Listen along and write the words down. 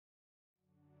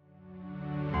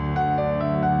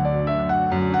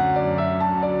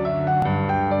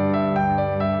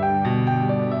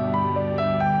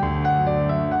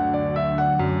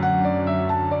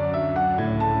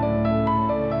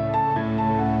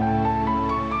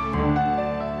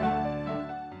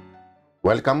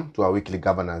Welcome to our weekly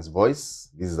Governance Voice.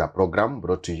 This is a program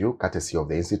brought to you courtesy of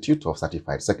the Institute of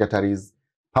Certified Secretaries,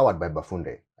 powered by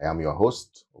Bafunde. I am your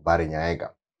host, Obare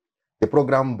Nyaega. The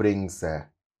program brings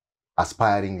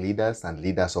aspiring leaders and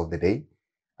leaders of the day.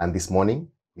 And this morning,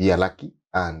 we are lucky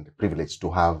and privileged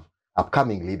to have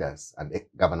upcoming leaders and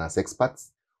governance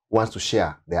experts who want to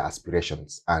share their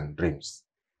aspirations and dreams.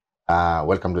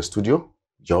 Welcome to the studio,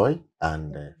 Joy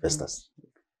and Festus.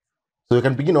 So you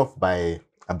can begin off by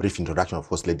a brief introduction of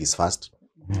First Ladies first.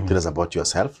 Tell us about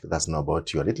yourself. Let us know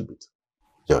about you a little bit.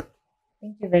 Joy.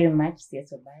 Thank you very much,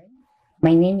 CS Obare.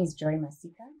 My name is Joy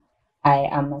Masika. I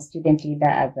am a student leader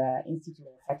at the Institute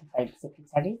of Certified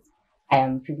Secretaries. I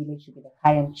am privileged to be the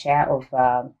current chair of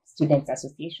Students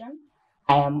Association.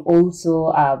 I am also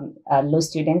a law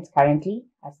student currently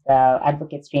at the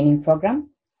Advocates Training Program.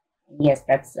 Yes,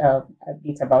 that's a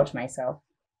bit about myself.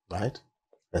 Right.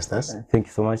 Festus. Thank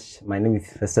you so much. My name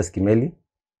is Festus Kimeli.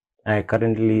 I'm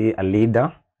currently a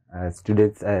leader,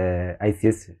 students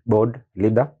ICS board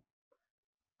leader.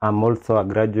 I'm also a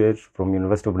graduate from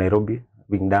University of Nairobi,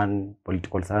 having done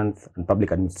political science and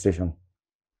public administration.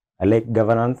 I like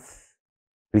governance,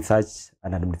 research,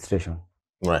 and administration.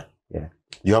 Right. Yeah.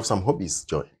 You have some hobbies,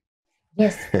 Joy?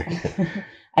 Yes,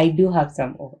 I do have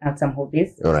some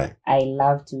hobbies. All right. I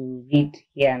love to read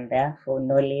here and there for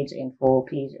knowledge and for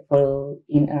pleasure, for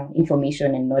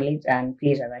information and knowledge and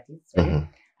pleasure, that is. Sorry.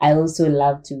 I also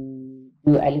love to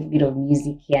do a little bit of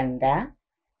music here and there.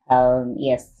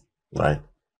 Yes. Right.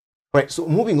 Right. So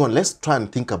moving on, let's try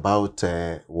and think about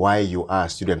why you are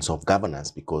students of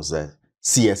governance, because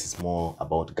CS is more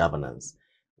about governance.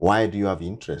 Why do you have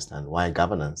interest and why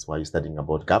governance? Why are you studying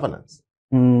about governance?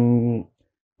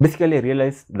 Basically, I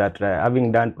realized that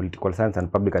having done political science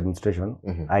and public administration,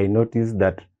 I noticed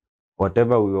that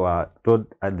whatever we were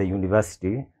taught at the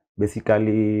university,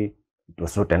 basically it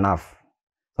was not enough.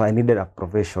 So I needed a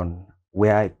profession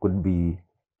where I could be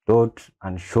taught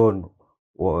and shown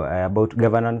about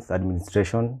governance,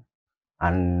 administration,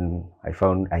 and I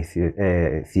found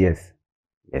CS.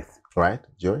 Yes. Right,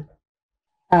 Joy?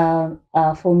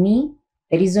 For me,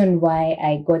 the reason why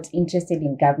I got interested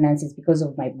in governance is because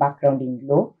of my background in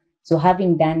law. So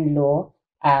having done law,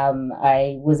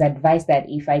 I was advised that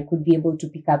if I could be able to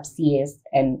pick up CS,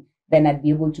 and then I'd be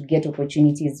able to get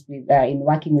opportunities with in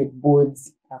working with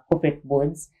boards, corporate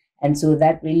boards. And so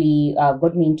that really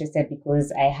got me interested,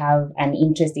 because I have an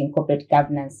interest in corporate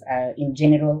governance in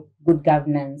general, good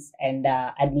governance and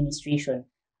administration.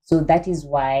 So that is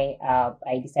why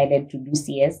I decided to do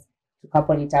CS, to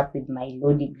couple it up with my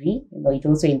law degree. It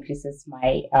also increases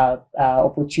my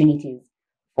opportunities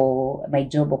for my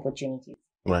job opportunities.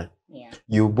 Right. Yeah.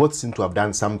 You both seem to have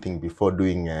done something before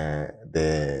doing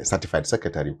the certified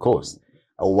secretary course.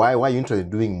 Why are you interested in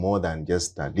doing more than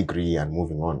just a degree and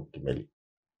moving on, Kimeli?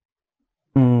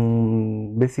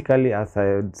 Basically, as I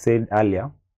had said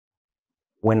earlier,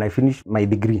 when I finished my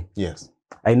degree, yes,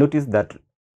 I noticed that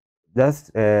just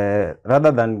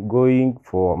rather than going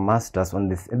for masters on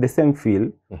the same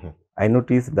field, I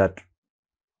noticed that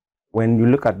when you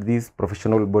look at these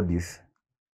professional bodies,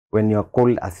 when you're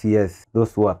called a CS,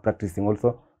 those who are practicing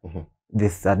also,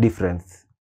 there's a difference.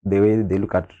 The way they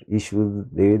look at issues,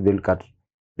 the way they look at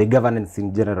the governance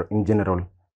in general,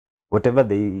 whatever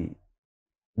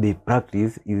they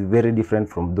practice is very different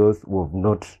from those who have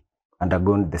not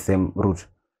undergone the same route.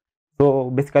 So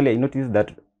basically, I noticed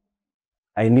that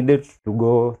I needed to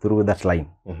go through that line.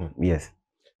 Yes.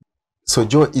 So,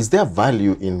 Joe, is there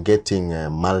value in getting a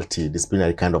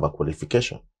multidisciplinary kind of a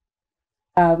qualification?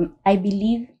 I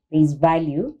believe there is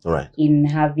value in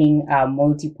having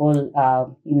multiple,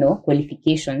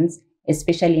 qualifications,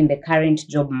 especially in the current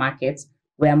job market,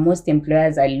 where most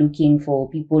employers are looking for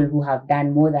people who have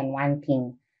done more than one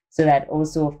thing, so that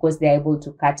also, of course, they're able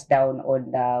to cut down on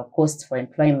the cost for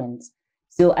employment.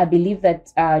 So I believe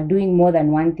that doing more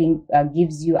than one thing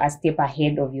gives you a step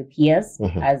ahead of your peers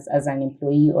as an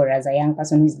employee or as a young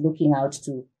person who is looking out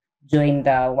to join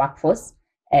the workforce.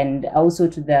 And also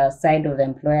to the side of the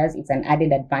employers, it's an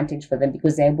added advantage for them,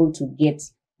 because they're able to get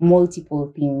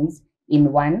multiple things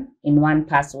in one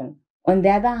person. On the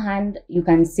other hand, you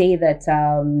can say that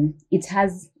it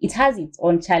has its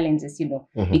own challenges,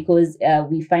 because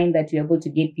we find that we're able to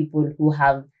get people who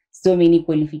have so many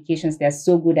qualifications, they're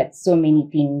so good at so many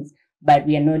things, but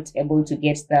we are not able to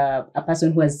get a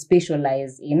person who has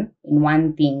specialized in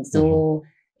one thing. So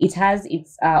it has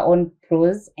its own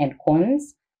pros and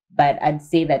cons, but I'd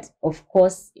say that, of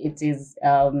course, it is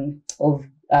of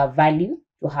value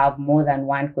to have more than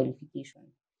one qualification.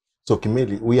 So,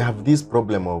 Kimeli, we have this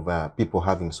problem of people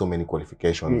having so many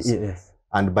qualifications, yes,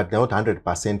 but they're not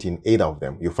 100% in either of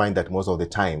them. You find that most of the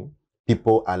time,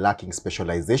 people are lacking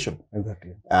specialization.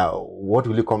 Exactly. What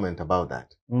will you comment about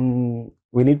that?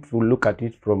 We need to look at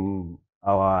it from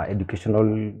our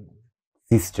educational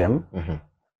system.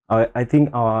 I think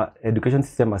our education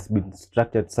system has been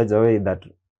structured such a way that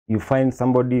you find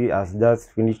somebody has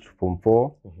just finished Form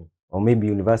 4 or maybe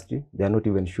university, they are not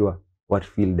even sure what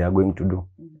field they are going to do,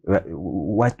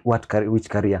 which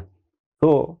career.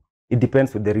 So it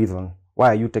depends with the reason. Why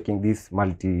are you taking these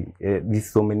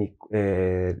so many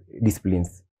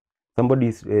disciplines? Somebody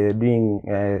is doing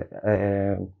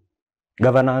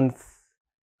governance,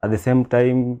 at the same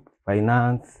time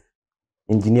finance,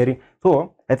 engineering.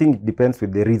 So I think it depends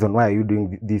with the reason why are you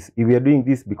doing this. If you are doing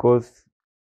this because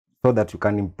so that you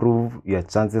can improve your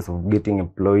chances of getting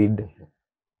employed,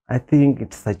 I think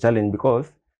it's a challenge,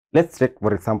 because let's take,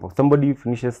 for example, somebody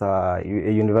finishes a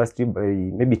university by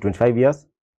maybe 25 years.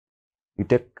 You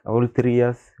take all 3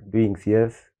 years doing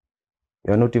CS.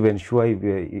 You're not even sure if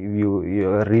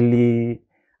you're really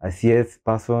a CS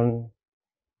person.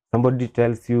 Somebody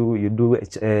tells you you do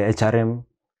HRM.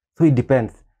 So it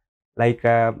depends. Like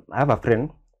I have a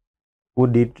friend who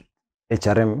did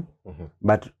HRM,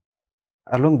 but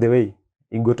along the way,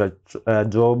 he got a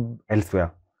job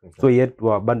elsewhere. So he had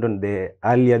to abandon the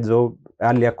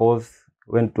earlier course,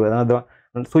 went to another.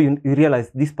 And so you realize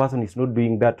this person is not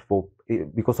doing that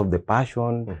because of the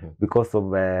passion, because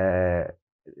of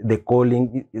the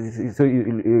calling. So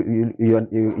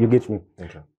you get me.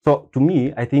 So to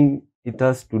me, I think it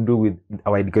has to do with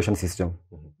our education system,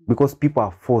 because people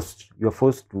are forced. You're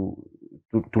forced to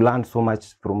learn so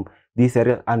much from this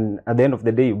area, and at the end of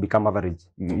the day, you become average.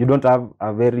 You don't have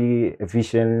a very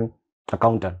efficient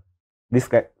accountant. This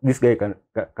guy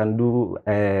can do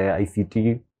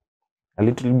ICT a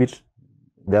little bit,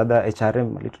 the other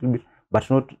HRM a little bit, but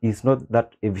is not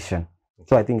that efficient.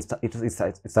 So I think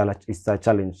it's a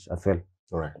challenge as well.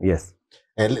 All right. Yes.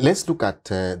 Let's look at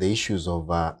the issues of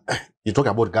you talk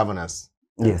about governance.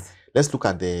 Yes. Let's look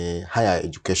at the higher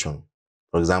education.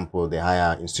 For example, the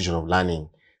higher institution of learning.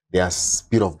 There are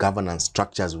spirit of governance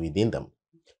structures within them.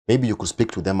 Maybe you could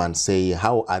speak to them and say,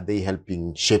 how are they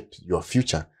helping shape your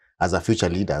future as a future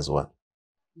leader as well?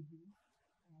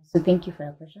 So thank you for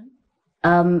your question.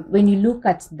 When you look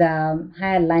at the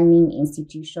higher learning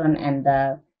institution and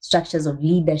the structures of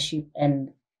leadership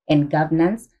and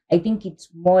governance, I think it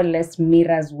more or less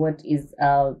mirrors what is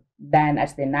done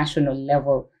at the national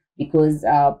level, because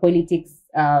politics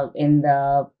at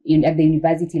the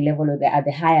university level or at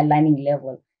the higher learning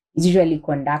level is usually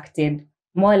conducted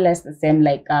more or less the same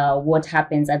like what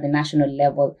happens at the national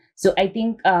level. So I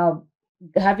think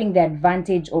having the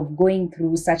advantage of going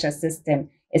through such a system,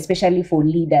 especially for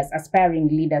leaders, aspiring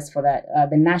leaders, for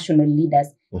the national leaders,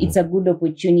 it's a good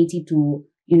opportunity to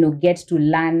get to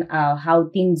learn how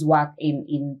things work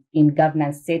in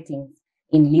governance settings,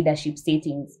 in leadership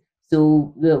settings.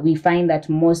 So we find that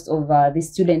most of the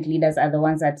student leaders are the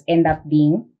ones that end up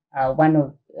being one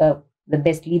of the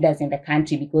best leaders in the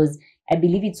country, because I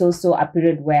believe it's also a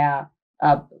period where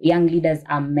young leaders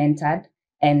are mentored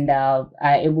and are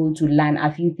able to learn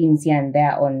a few things here and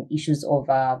there on issues of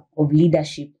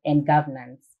leadership and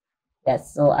governance.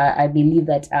 Yes, so I believe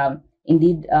that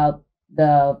indeed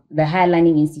the higher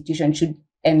learning institution should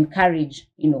encourage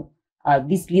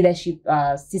these leadership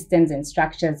systems and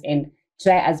structures, and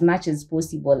try as much as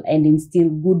possible and instill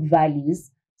good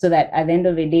values, so that at the end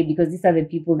of the day, because these are the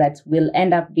people that will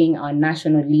end up being our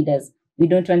national leaders, we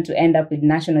don't want to end up with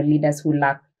national leaders who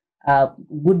lack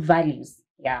good values.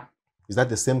 Yeah. Is that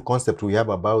the same concept we have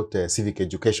about civic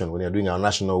education when you're doing our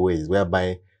national ways,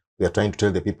 whereby we are trying to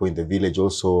tell the people in the village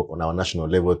also on our national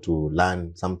level to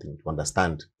learn something, to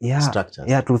understand structures?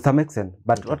 Yeah, to some extent.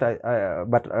 But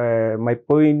my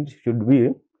point should be,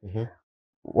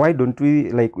 why don't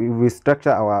we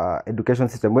structure our education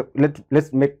system?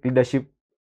 Let's make leadership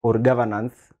or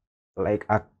governance like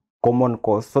a common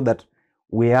course, so that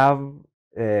we have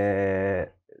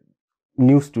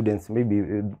new students,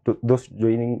 maybe those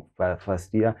joining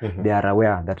first year, they are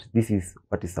aware that this is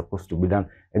what is supposed to be done.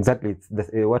 Exactly, it's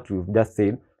what we've just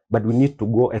said, but we need to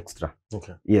go extra.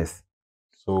 Okay. Yes.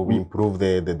 So we improve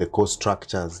the course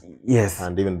structures. Yes.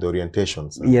 And even the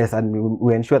orientations. Yes, and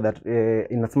we ensure that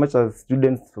in as much as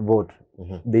students vote,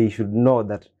 they should know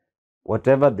that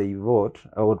whatever they vote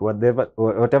or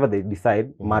whatever they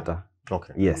decide matter.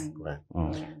 Okay. Yes. Right.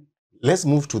 Let's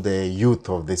move to the youth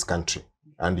of this country.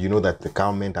 And you know that the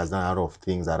government has done a lot of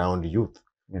things around youth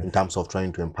in terms of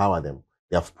trying to empower them.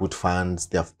 They have put funds,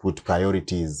 they have put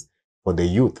priorities for the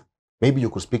youth. Maybe you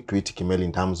could speak to it, Kimeli,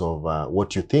 in terms of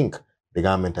what you think the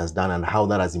government has done and how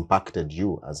that has impacted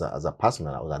you as a person,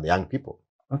 as the young people.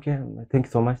 Okay, thank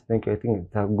you so much. Thank you. I think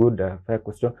it's a good, fair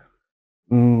question.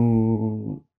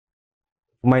 To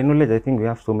my knowledge, I think we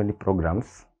have so many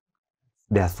programs.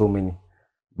 There are so many.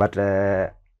 But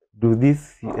do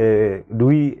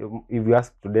we, if you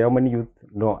ask today, how many youth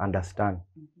don't understand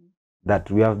that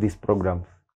we have these programs?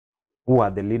 Who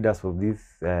are the leaders of these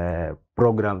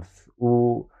programs?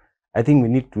 I think we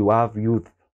need to have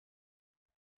youth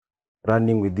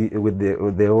running with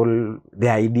the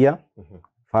idea.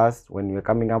 First, when you're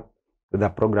coming up with a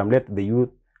program, let the youth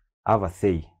have a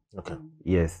say. Okay.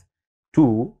 Yes.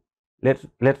 Two,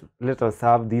 let us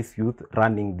have this youth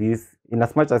running this. In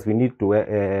as much as we need to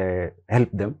help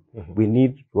them, we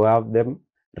need to have them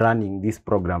running these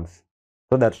programs,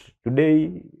 so that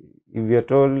today, if we are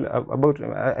told about,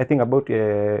 I think about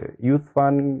youth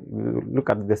fund, look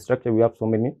at the structure. We have so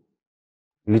many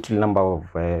little number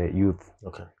of youth.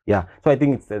 Okay. Yeah. So I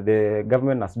think it's the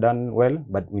government has done well,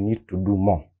 but we need to do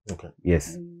more. Okay.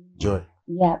 Yes. Joy.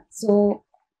 Yeah. So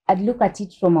I'd look at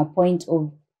it from a point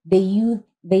of the youth.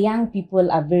 The young people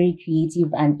are very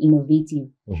creative and innovative.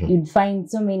 You'd find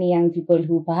so many young people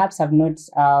who perhaps have not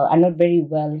are not very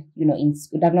well, in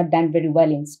school, have not done very well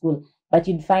in school. But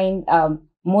you'd find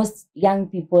most young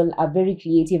people are very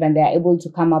creative and they are able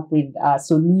to come up with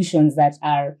solutions that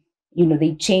are,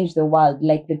 they change the world.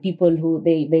 Like the people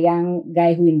the young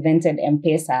guy who invented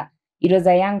M-Pesa, it was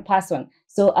a young person.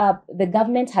 So the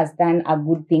government has done a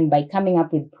good thing by coming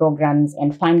up with programs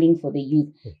and funding for the youth.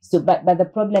 So, but the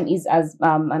problem is, as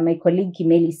my colleague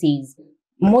Kimeli says,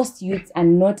 most youths are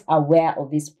not aware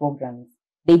of these programs.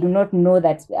 They do not know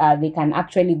that they can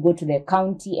actually go to the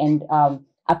county and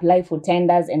apply for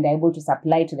tenders, and they're able to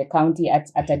supply to the county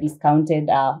at a discounted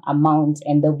amount,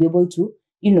 and they'll be able to,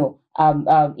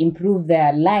 improve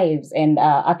their lives and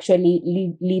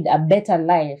actually lead a better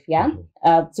life. Yeah.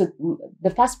 So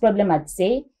the first problem I'd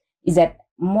say is that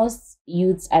most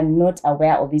youths are not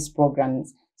aware of these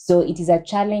programs. So it is a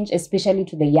challenge, especially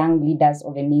to the young leaders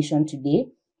of a nation today,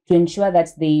 to ensure that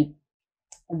they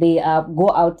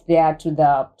go out there to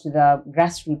the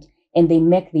grassroots and they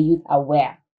make the youth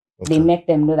aware. Okay. They make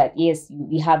them know that, yes,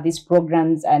 we have these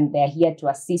programs and they're here to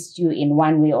assist you in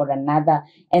one way or another.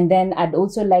 And then I'd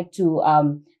also like to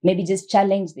maybe just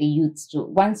challenge the youths to,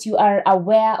 once you are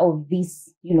aware of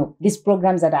these, these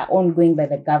programs that are ongoing by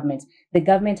the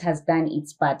government has done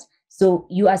its part. So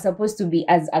you are supposed to be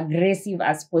as aggressive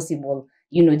as possible.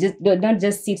 Just don't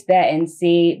just sit there and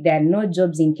say there are no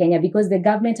jobs in Kenya, because the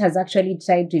government has actually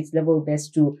tried to its level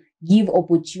best to give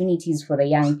opportunities for the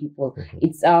young people.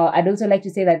 It's I'd also like to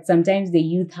say that sometimes the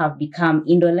youth have become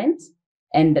indolent,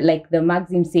 and like the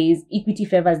maxim says, equity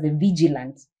favors the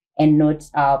vigilant and not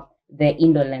the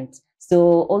indolent.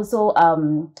 So also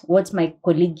what my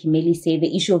colleague Kimeli said,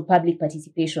 the issue of public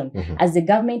participation. As the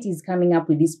government is coming up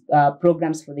with these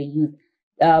programs for the youth,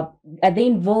 are they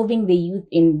involving the youth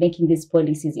in making these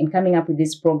policies, in coming up with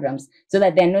these programs, so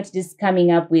that they're not just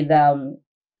coming up with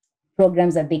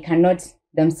programs that they cannot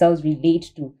themselves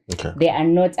relate to? Okay. They are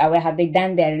not aware. Have they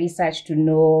done their research to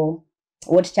know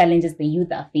what challenges the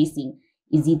youth are facing?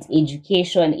 Is it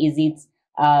education? Is it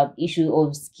issue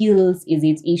of skills? Is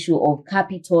it issue of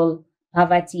capital,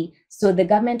 poverty? So the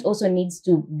government also needs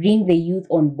to bring the youth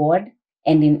on board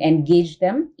and engage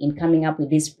them in coming up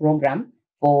with this program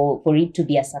for it to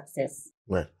be a success.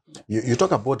 Right. You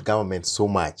talk about government so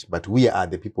much, but we are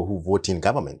the people who vote in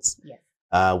governments.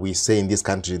 Yes. We say in this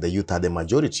country the youth are the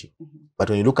majority. But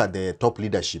when you look at the top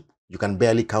leadership, you can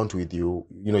barely count with your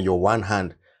one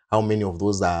hand how many of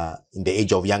those are in the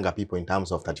age of younger people in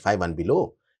terms of 35 and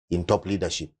below in top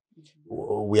leadership.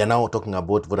 We are now talking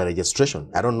about voter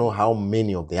registration. I don't know how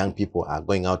many of the young people are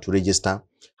going out to register,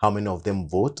 how many of them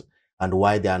vote, and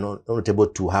why they are not able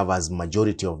to have as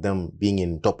majority of them being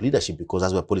in top leadership, because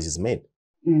that's where policy is made.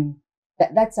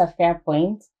 That's a fair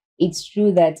point. It's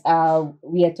true that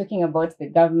we are talking about the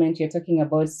government, you're talking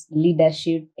about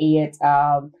leadership, yet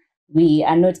we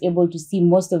are not able to see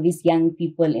most of these young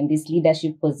people in these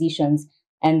leadership positions.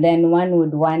 And then one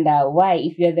would wonder why,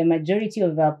 if you're the majority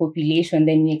of the population,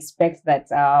 then we expect that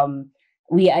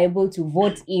we are able to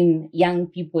vote in young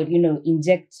people,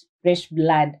 inject fresh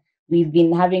blood. We've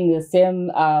been having the same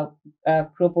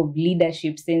crop of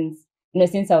leadership since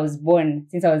I was born,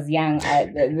 since I was young.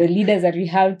 The leaders that we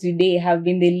have today have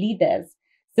been the leaders.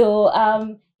 So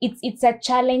it's a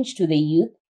challenge to the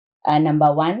youth,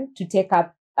 number one, to take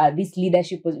up this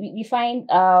leadership. We find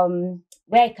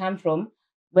where I come from,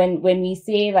 when we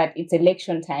say that it's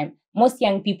election time, most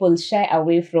young people shy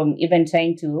away from even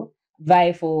trying to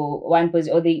vie for one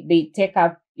position, or they take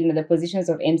up the positions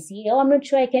of MCA. Oh, I'm not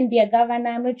sure I can be a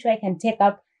governor. I'm not sure I can take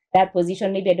up that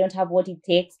position. Maybe I don't have what it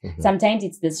takes. Sometimes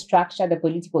it's the structure, the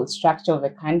political structure of the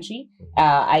country.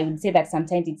 I would say that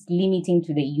sometimes it's limiting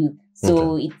to the youth.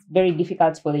 So it's very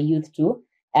difficult for the youth to,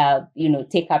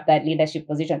 take up that leadership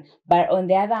position. But on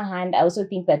the other hand, I also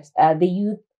think that the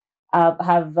youth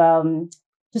have,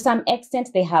 to some extent,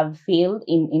 they have failed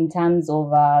in terms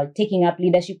of taking up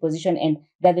leadership position, and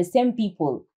they're the same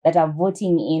people that are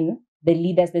voting in the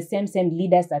leaders, the same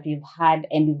leaders that we've had,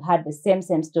 and we've had the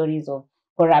same stories of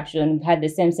corruption. We've had the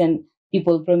same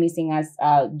people promising us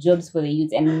jobs for the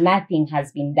youth, and nothing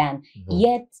has been done.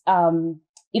 Yet,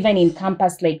 even in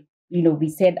campus, like we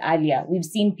said earlier, we've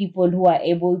seen people who are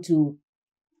able to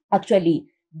actually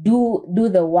do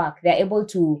the work. They're able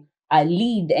to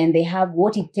lead, and they have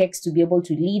what it takes to be able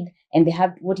to lead, and they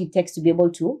have what it takes to be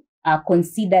able to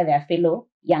consider their fellow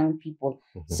young people.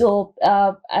 So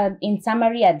in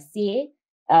summary, I'd say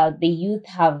the youth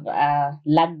have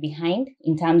lagged behind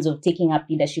in terms of taking up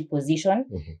leadership position,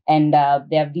 and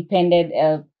they have depended.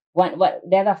 The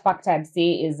other factor I'd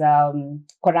say is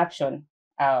corruption.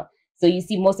 So you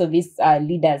see most of these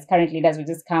current leaders will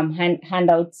just come hand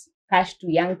out cash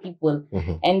to young people.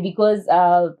 And because,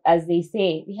 as they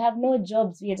say, we have no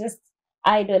jobs, we are just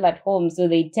idle at home. So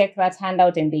they take that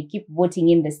handout and they keep voting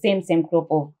in the same crop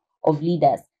of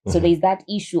leaders. So there's that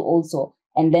issue also.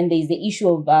 And then there's the issue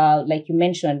of, like you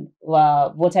mentioned,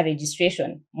 voter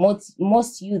registration.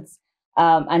 Most youths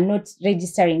are not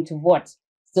registering to vote.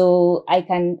 So I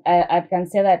can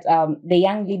say that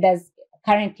the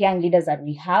current young leaders that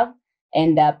we have,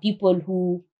 and people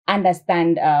who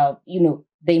understand,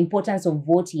 the importance of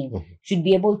voting should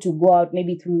be able to go out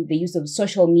maybe through the use of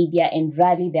social media and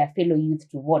rally their fellow youth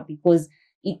to vote, because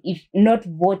if not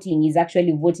voting is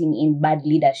actually voting in bad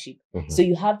leadership. So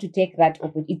you have to take that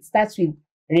opportunity. It starts with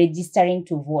registering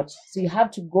to vote. So you have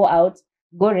to go out,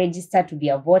 go register to be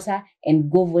a voter,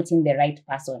 and go vote in the right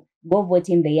person. Go vote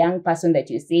in the young person that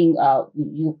you're saying,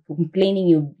 you're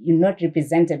complaining you're not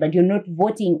represented, but you're not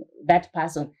voting that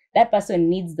person. That person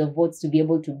needs the votes to be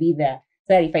able to be there.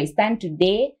 So if I stand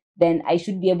today, then I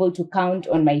should be able to count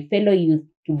on my fellow youth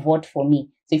to vote for me.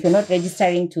 So if you're not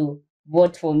registering to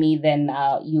vote for me, then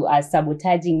you are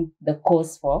sabotaging the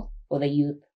cause for the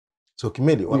youth. So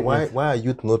Kimeli, why are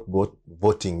youth not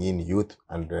voting in youth?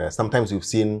 And sometimes we've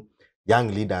seen young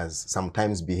leaders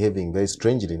sometimes behaving very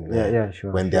strangely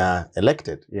when they are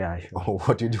elected.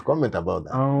 What did you comment about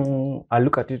that? I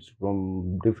look at it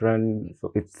from different,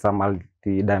 so it's a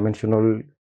multi-dimensional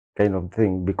kind of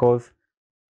thing, because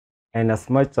and as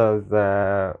much as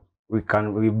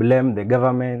we blame the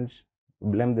government,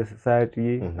 we blame the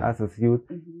society, us as youth,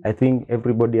 I think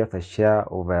everybody has a share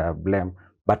of blame.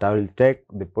 But I will take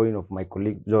the point of my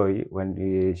colleague Joy when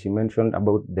she mentioned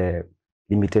about the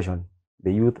limitation.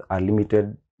 The youth are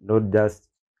limited, not just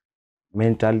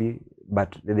mentally,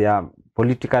 but they are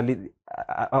politically,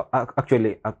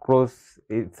 actually across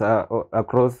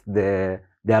their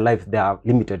lives, they are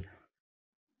limited.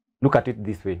 Look at it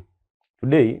this way.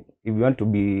 Today, if you want to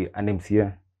be an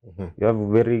MCA, you have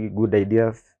very good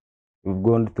ideas. You've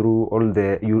gone through all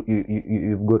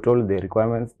you've got all the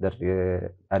requirements that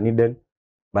are needed,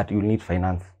 but you need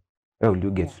finance. Where will you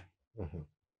get?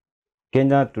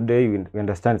 Kenya today, we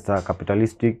understand it's a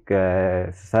capitalistic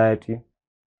society.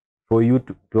 For you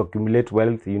to accumulate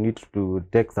wealth, you need to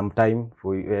take some time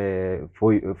for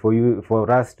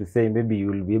us to say maybe you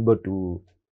will be able to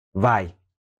vie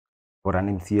for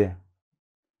an MCA.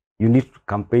 You need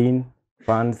campaign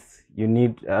funds, you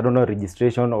need,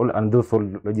 registration, and those all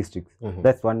logistics.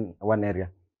 That's one area.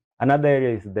 Another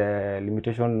area is the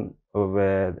limitation of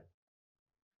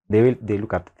they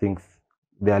look at things.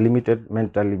 They are limited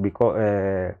mentally because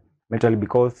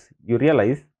you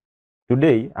realize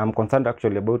today I'm concerned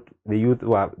actually about the youth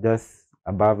who are just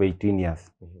above 18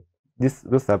 years.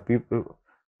 Those are people,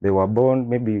 they were born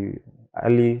maybe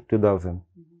early 2000.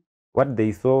 What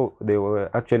they saw, they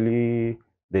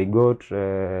got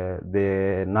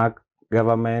the NAC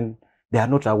government. They are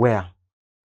not aware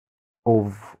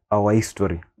of our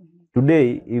history.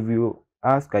 Today, if you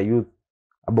ask a youth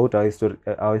about our history,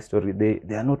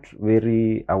 they are not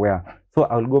very aware. So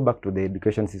I'll go back to the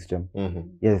education system.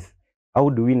 Yes, how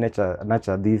do we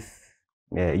nurture this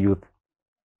youth?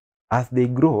 As they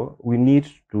grow, we need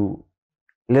to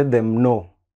let them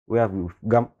know where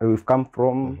we've come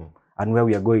from and where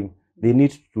we are going. They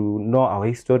need to know our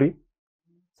history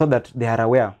so that they are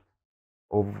aware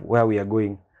of where we are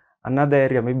going. Another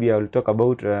area maybe I will talk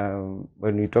about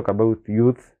when we talk about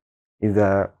youth is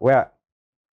where,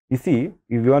 you see,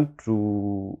 if you want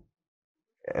to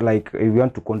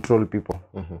control people,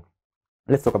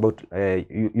 let's talk about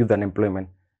youth unemployment.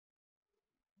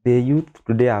 The youth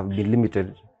today have been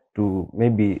limited to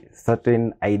maybe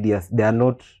certain ideas. They are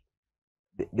not,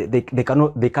 they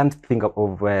can't think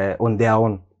of on their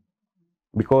own,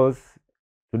 because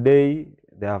today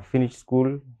they have finished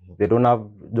school, they don't have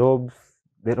jobs,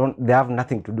 they have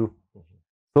nothing to do.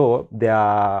 So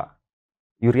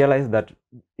you realize that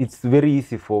it's very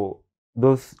easy for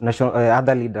those national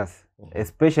other leaders,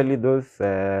 especially those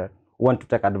who want to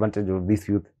take advantage of this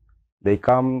youth. They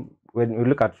come, when you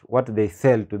look at what they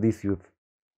sell to this youth,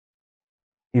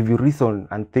 if you reason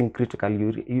and think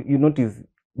critically, you notice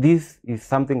this is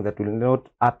something that will not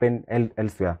happen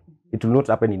elsewhere. It will not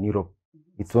happen in Europe.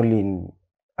 It's only in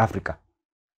Africa.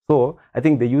 So I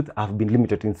think the youth have been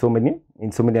limited in so many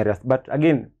areas. But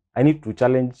again, I need to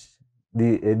challenge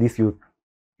this youth.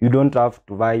 You don't have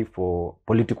to vie for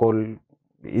political.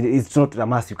 It's not a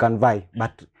must. You can vie,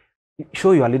 but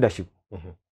show your leadership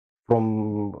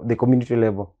from the community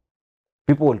level.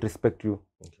 People will respect you.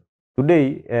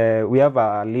 Today, we have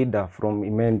a leader from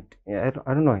I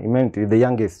don't know, the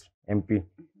youngest MP.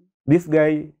 This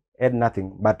guy had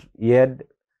nothing, but he had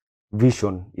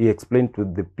vision. He explained to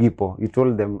the people. He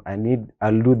told them,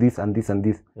 I'll do this and this and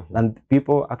this. And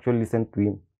people actually listened to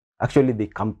him. Actually, they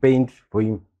campaigned for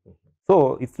him.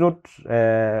 So it's not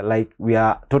like we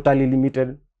are totally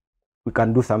limited. We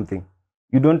can do something.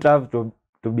 You don't have to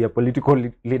be a political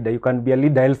leader. You can be a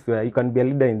leader elsewhere. You can be a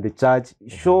leader in the church.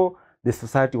 Show the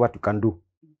society what you can do.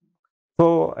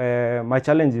 So my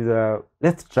challenge is,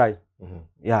 let's try.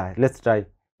 Yeah, let's try.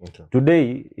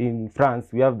 Today in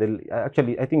France, we have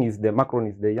actually, I think Macron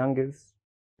is the youngest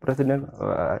president,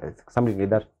 something like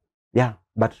that. Yeah,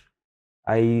 but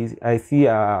I see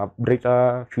a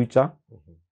brighter future,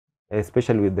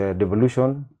 especially with the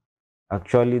devolution.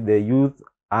 Actually, the youth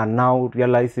are now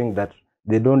realizing that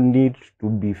they don't need to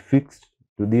be fixed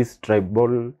to this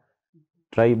tribal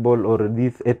or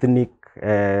this ethnic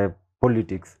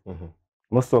politics.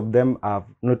 Most of them have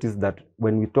noticed that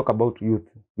when we talk about youth,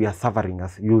 we are suffering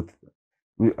as youth.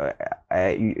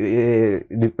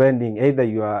 Depending, either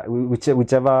you are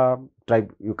whichever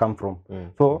tribe you come from.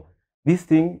 So this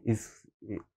thing is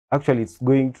actually, it's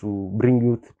going to bring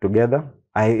youth together.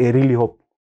 I really hope,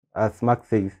 as Marx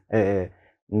says,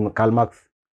 Karl Marx,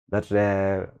 that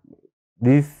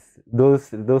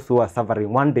those who are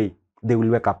suffering, one day they will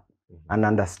wake up and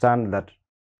understand that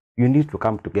you need to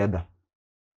come together.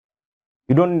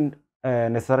 You don't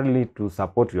necessarily need to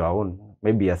support your own,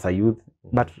 maybe as a youth,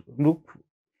 but look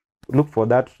for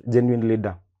that genuine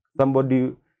leader,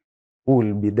 somebody who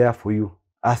will be there for you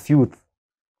as youth.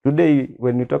 Today,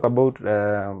 when we talk about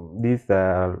these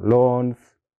loans,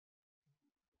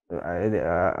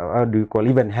 how do you call,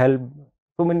 even help,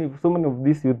 so many of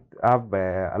these youth have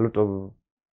a lot of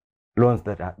loans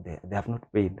that they have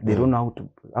not paid. They don't know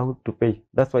how to pay.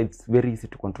 That's why it's very easy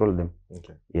to control them.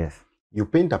 Yes. You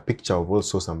paint a picture of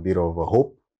also some bit of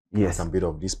hope, and some bit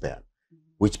of despair,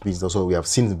 which means also we have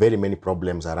seen very many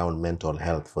problems around mental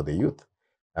health for the youth.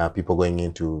 People going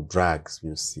into drugs.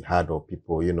 You heard of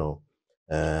people,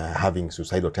 having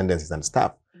suicidal tendencies and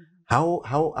stuff. How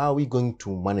are we going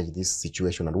to manage this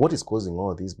situation, and what is causing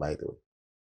all this, by the way?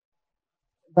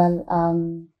 Well,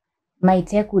 my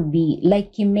take would be,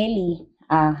 like Kimeli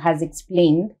has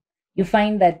explained, you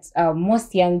find that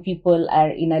most young people are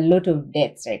in a lot of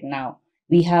debts right now.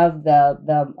 We have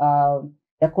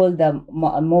they're called the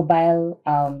mobile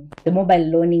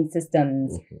loaning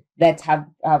systems that have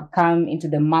come into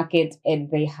the market, and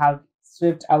they have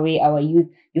swept away our youth.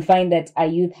 You find that our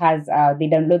youth they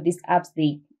download these apps,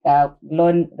 they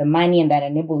loan the money, and they're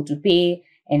unable to pay,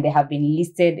 and they have been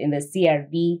listed in the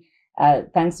CRB.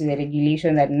 Thanks to the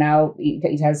regulation that now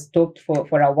it has stopped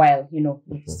for a while,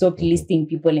 stopped listing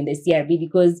people in the CRB,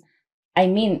 because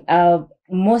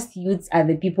most youths are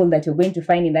the people that you're going to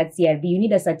find in that CRB. You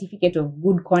need a certificate of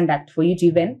good conduct for you to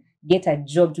even get a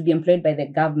job, to be employed by the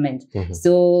government.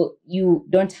 So you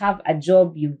don't have a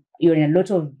job, you're in a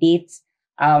lot of debt,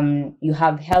 you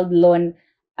have held loan.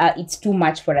 It's too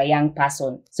much for a young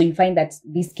person. So you find that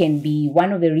this can be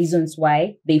one of the reasons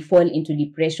why they fall into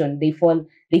depression. They feel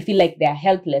like they're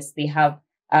helpless. They have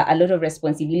a lot of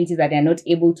responsibilities that they're not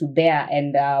able to bear.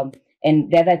 And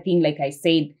the other thing, like I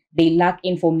said, they lack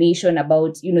information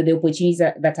about, the opportunities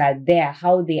that are there,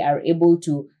 how they are able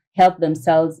to help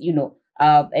themselves,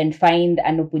 and find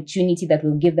an opportunity that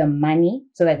will give them money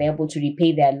so that they're able to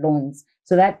repay their loans.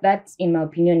 So that, in my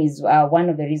opinion, is one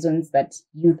of the reasons that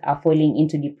youth are falling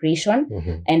into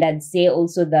depression. And I'd say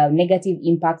also the negative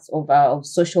impacts of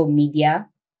social media.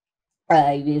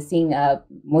 We're seeing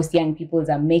most young people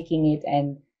are making it,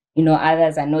 and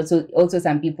others are not. So also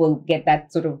some people get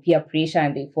that sort of peer pressure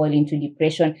and they fall into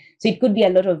depression. So it could be a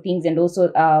lot of things. And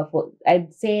also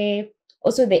I'd say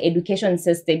also the education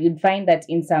system. You'd find that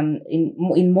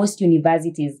in most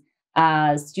universities,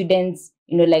 students,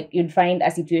 like you'd find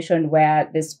a situation where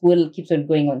the school keeps on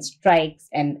going on strikes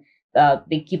and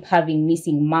they keep having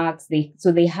missing marks.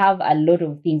 So they have a lot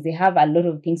of things. They have a lot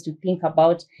of things to think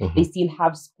about. They still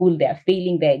have school. They are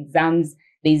failing their exams.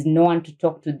 There's no one to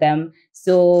talk to them.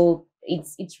 So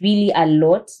it's really a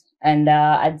lot. And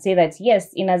I'd say that,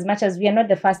 yes, in as much as we are not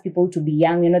the first people to be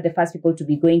young, we're not the first people to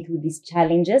be going through these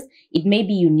challenges. It may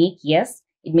be unique, yes.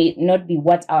 It may not be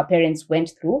what our parents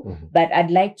went through, but I'd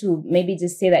like to maybe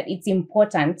just say that it's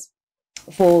important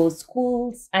for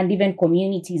schools and even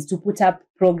communities to put up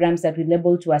programs that will be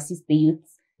able to assist the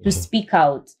youth to speak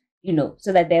out,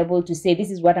 so that they're able to say,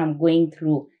 this is what I'm going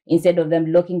through, instead of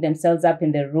them locking themselves up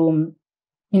in the room,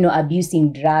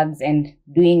 abusing drugs and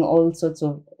doing all sorts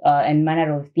of and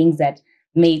manner of things that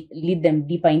may lead them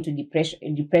deeper into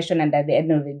depression. And at the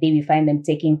end of the day, we find them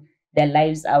taking their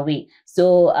lives away.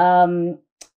 So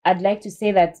I'd like to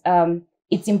say that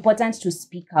it's important to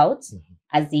speak out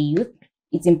as a youth.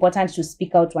 It's important to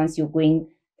speak out once you're going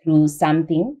through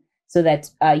something, so that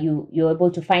you're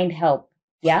able to find help.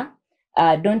 Yeah.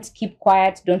 Don't keep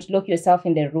quiet. Don't lock yourself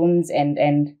in the rooms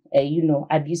and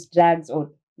abuse drugs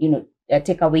or,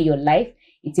 take away your life.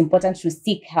 It's important to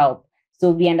seek help.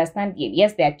 So we understand,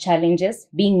 yes, there are challenges.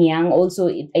 Being young, also,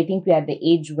 I think we are at the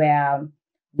age where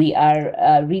we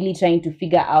are really trying to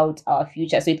figure out our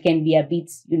future. So it can be a bit,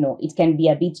 it can be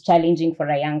a bit challenging for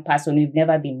a young person. We've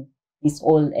never been this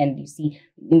old, and you see,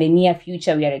 in the near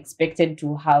future, we are expected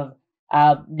to have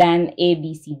done A,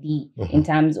 B, C, D in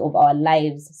terms of our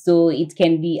lives. So it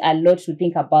can be a lot to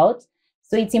think about.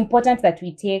 So it's important that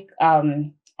we take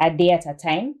a day at a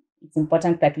time. It's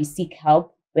important that we seek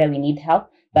help where we need help,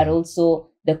 but also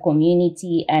the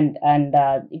community and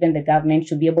even the government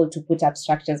should be able to put up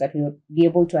structures that will be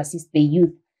able to assist the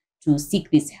youth to seek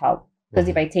this help. Because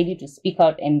if I tell you to speak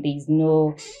out and there's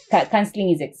no counseling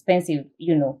is expensive,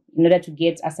 in order to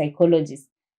get a psychologist,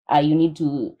 you need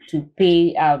to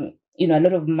pay a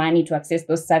lot of money to access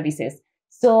those services.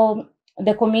 So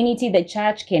the community, the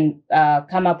church can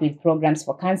come up with programs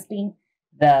for counseling.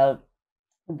 The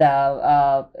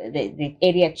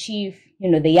area chief,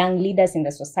 the young leaders in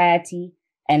the society,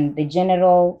 and the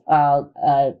general,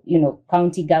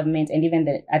 county government, and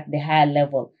even at the higher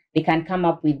level, they can come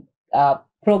up with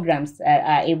programs that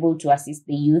are able to assist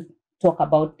the youth, talk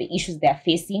about the issues they are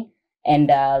facing, and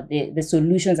the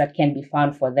solutions that can be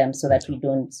found for them, so that we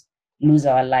don't lose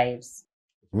our lives.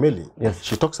 Kimeli, yes,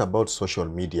 she talks about social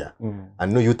media. I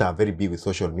know youth are very big with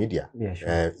social media. Yeah,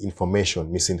 sure. Information,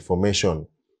 misinformation.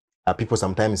 People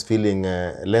sometimes feeling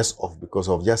less off because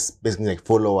of just basically like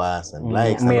followers and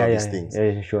likes and all these things.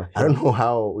 Yeah, sure. I don't know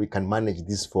how we can manage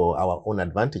this for our own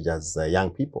advantage as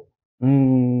young people.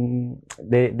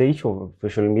 The issue of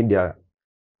social media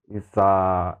is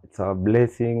it's a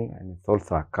blessing and it's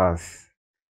also a curse.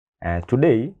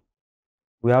 Today,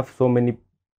 we have so many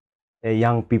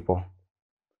young people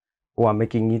who are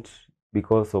making it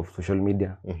because of social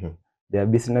media. Their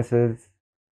businesses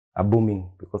are booming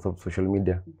because of social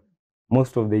media.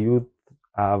 Most of the youth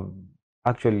have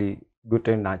actually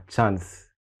gotten a chance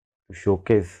to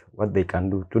showcase what they can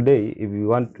do. Today, if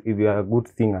you are a good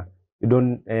singer, you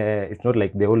don't. It's not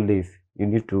like the old days. You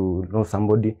need to know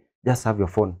somebody. Just have your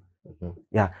phone.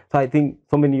 Yeah. So I think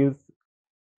so many youth.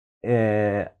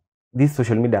 This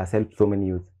social media has helped so many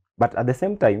youth. But at the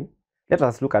same time, let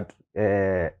us look at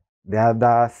the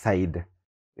other side.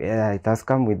 It has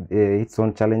come with its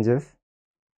own challenges.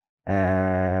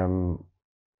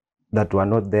 That were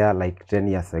not there like 10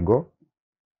 years ago.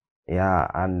 Yeah,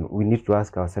 and we need to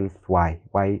ask ourselves why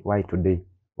today?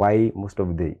 Why most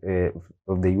of the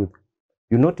youth?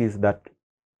 You notice that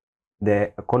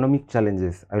the economic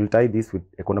challenges, I will tie this with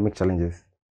economic challenges,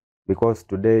 because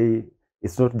today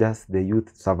it's not just the youth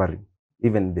suffering,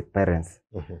 even the parents.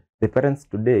 The parents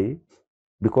today,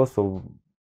 because of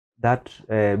that,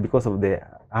 because of the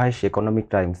harsh economic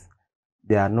times,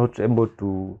 they are not able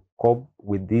to cope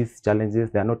with these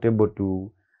challenges. They are not able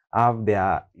to have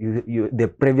the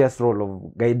previous role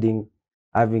of guiding,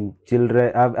 guiding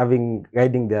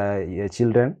their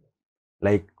children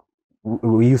like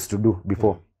we used to do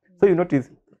before. So you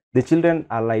notice the children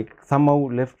are like somehow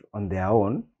left on their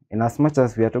own. In as much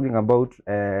as we are talking about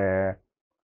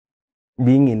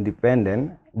being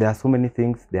independent, there are so many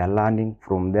things they are learning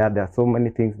from there. There are so many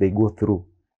things they go through.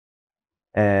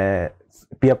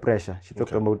 Peer pressure. She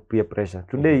talked about peer pressure.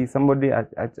 Today, somebody, a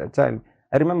child.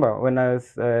 I remember when I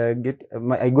was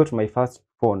I got my first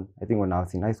phone. I think when I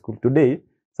was in high school. Today,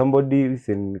 somebody is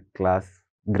in class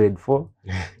grade 4.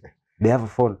 They have a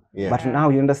phone. But now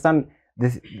you understand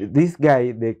this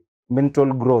guy. The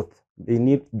mental growth They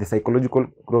need the psychological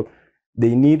growth.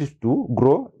 They need to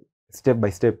grow step by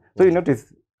step. So you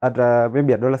notice at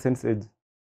maybe adolescent age,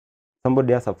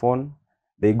 somebody has a phone.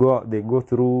 They go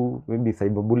through maybe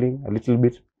cyberbullying a little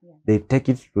bit. Yeah. They take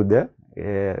it to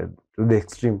the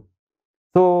extreme.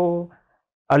 So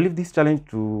I'll leave this challenge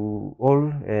to all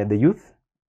the youth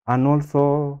and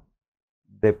also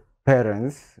the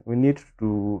parents. We need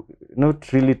to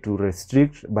not really to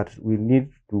restrict, but we need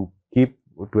to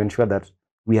ensure that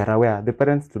we are aware. The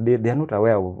parents today, they are not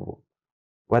aware of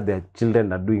what their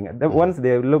children are doing. Once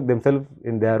they lock themselves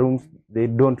in their rooms, they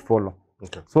don't follow.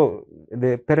 Okay. So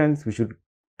the parents, we should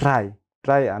try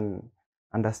and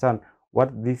understand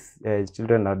what these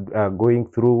children are going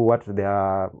through, what they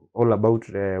are all about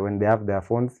when they have their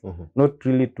phones. Not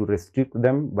really to restrict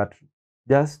them, but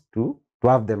just to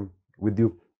have them with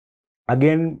you.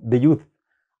 Again, the youth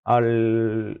are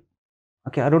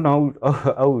okay. I don't know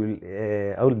how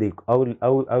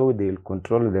they'll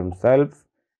control themselves.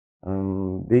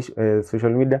 This social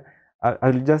media.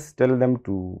 I'll just tell them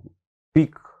to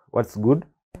pick what's good.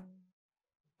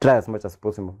 Try as much as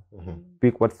possible.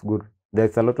 Pick what's good.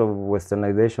 There's a lot of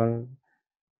westernization.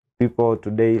 People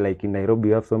today, like in Nairobi,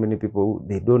 you have so many people,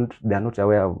 they are not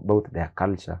aware about their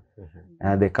culture.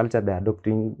 The culture they're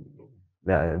adopting,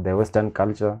 the Western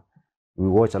culture. We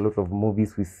watch a lot of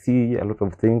movies, we see a lot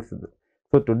of things.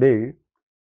 So today,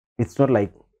 it's not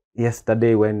like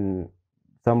yesterday when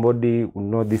somebody will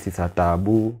know this is a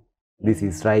taboo, this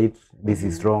is right, this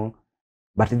is wrong,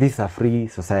 but this is a free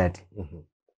society.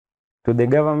 To the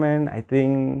government, I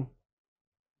think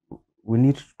we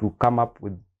need to come up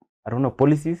with, I don't know,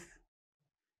 policies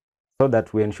so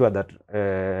that we ensure that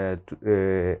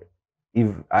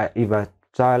if a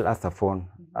child has a phone,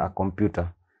 a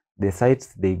computer, the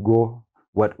sites they go,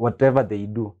 whatever they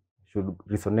do should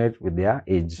resonate with their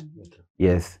age.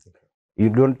 Yes. You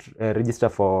don't register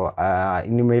for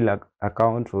an email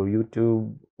account or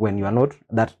YouTube when you are not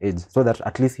that age, so that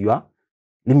at least you are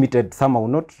limited somehow,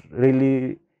 not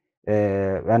really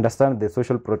understand the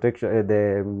social protection,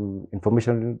 the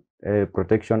Information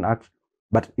Protection Act,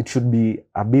 but it should be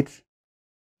a bit,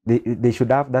 they should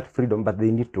have that freedom, but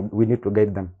we need to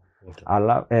guide them.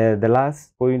 The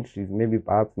last point is maybe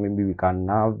we can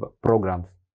have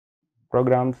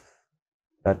programs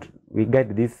that we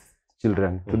guide these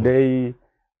children. Today,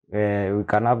 we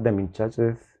can have them in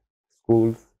churches,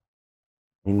 schools,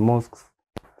 in mosques,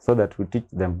 so that we teach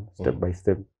them step by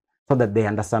step, so that they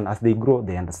understand. As they grow,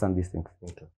 they understand these things.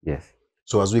 Okay. Yes.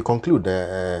 So as we conclude,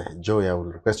 Joey, I will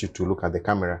request you to look at the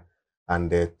camera and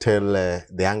tell the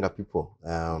younger people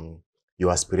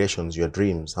your aspirations, your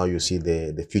dreams, how you see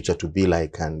the future to be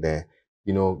like, and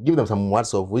give them some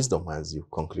words of wisdom as you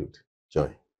conclude.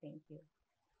 Joy. Thank you.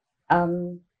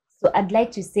 So I'd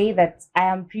like to say that I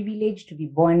am privileged to be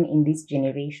born in this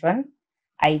generation.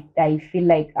 I feel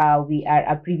like we are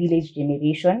a privileged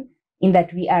generation in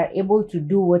that we are able to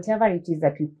do whatever it is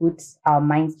that we put our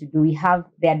minds to do. We have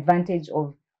the advantage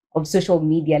of social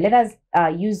media. Let us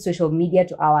use social media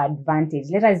to our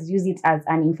advantage. Let us use it as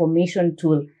an information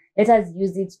tool. Let us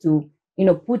use it to,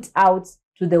 put out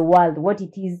to the world what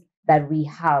it is that we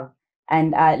have.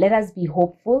 And let us be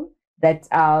hopeful that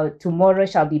tomorrow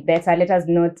shall be better. Let us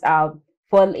not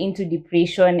fall into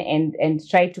depression and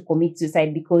try to commit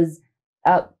suicide, because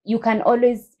you can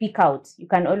always speak out. You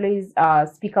can always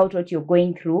speak out what you're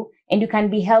going through, and you can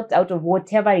be helped out of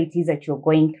whatever it is that you're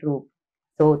going through.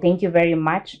 So thank you very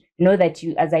much. Know that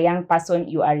you, as a young person,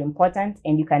 you are important,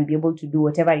 and you can be able to do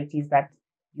whatever it is that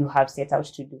you have set out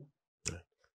to do.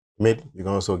 Kimeli, you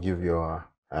can also give your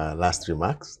last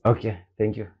remarks. Okay,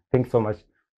 thank you. Thanks so much.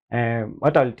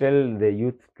 What I'll tell the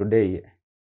youth today,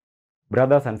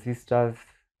 brothers and sisters,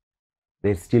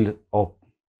 there's still hope.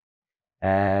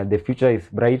 The future is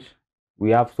bright.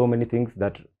 We have so many things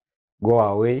that go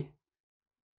our way.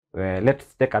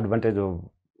 Let's take advantage of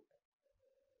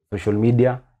social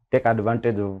media, take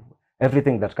advantage of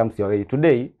everything that comes your way.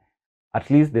 Today, at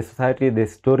least the society, the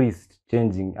story is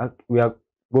changing. We are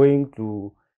going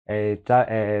to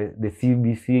the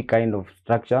CBC kind of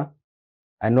structure.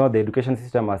 I know the education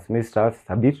system has missed us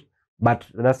a bit, but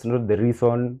that's not the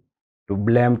reason to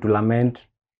blame, to lament.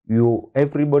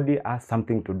 Everybody has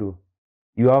something to do.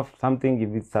 You have something,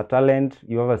 if it's a talent,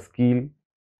 you have a skill,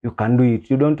 you can do it.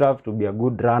 You don't have to be a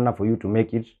good runner for you to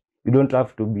make it. You don't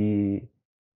have to be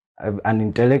an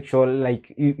intellectual,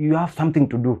 like you have something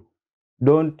to do.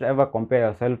 Don't ever compare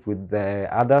yourself with the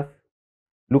others.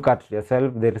 Look at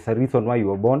yourself. There is a reason why you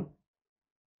were born.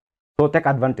 So take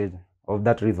advantage of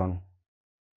that reason.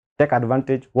 Take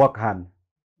advantage, work hard,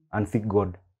 and seek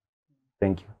God.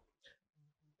 Thank you.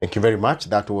 Thank you very much.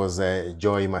 That was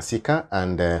Joy Masika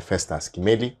and Festus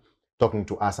Kimeli. talking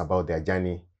to us about their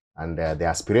journey and their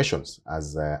aspirations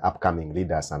as upcoming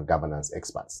leaders and governance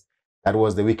experts. That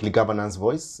was the weekly Governance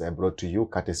Voice brought to you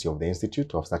courtesy of the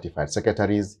Institute of Certified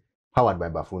Secretaries, powered by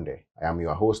Bafunde. I am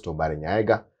your host, Obare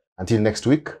Nyaega. Until next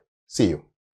week, see you.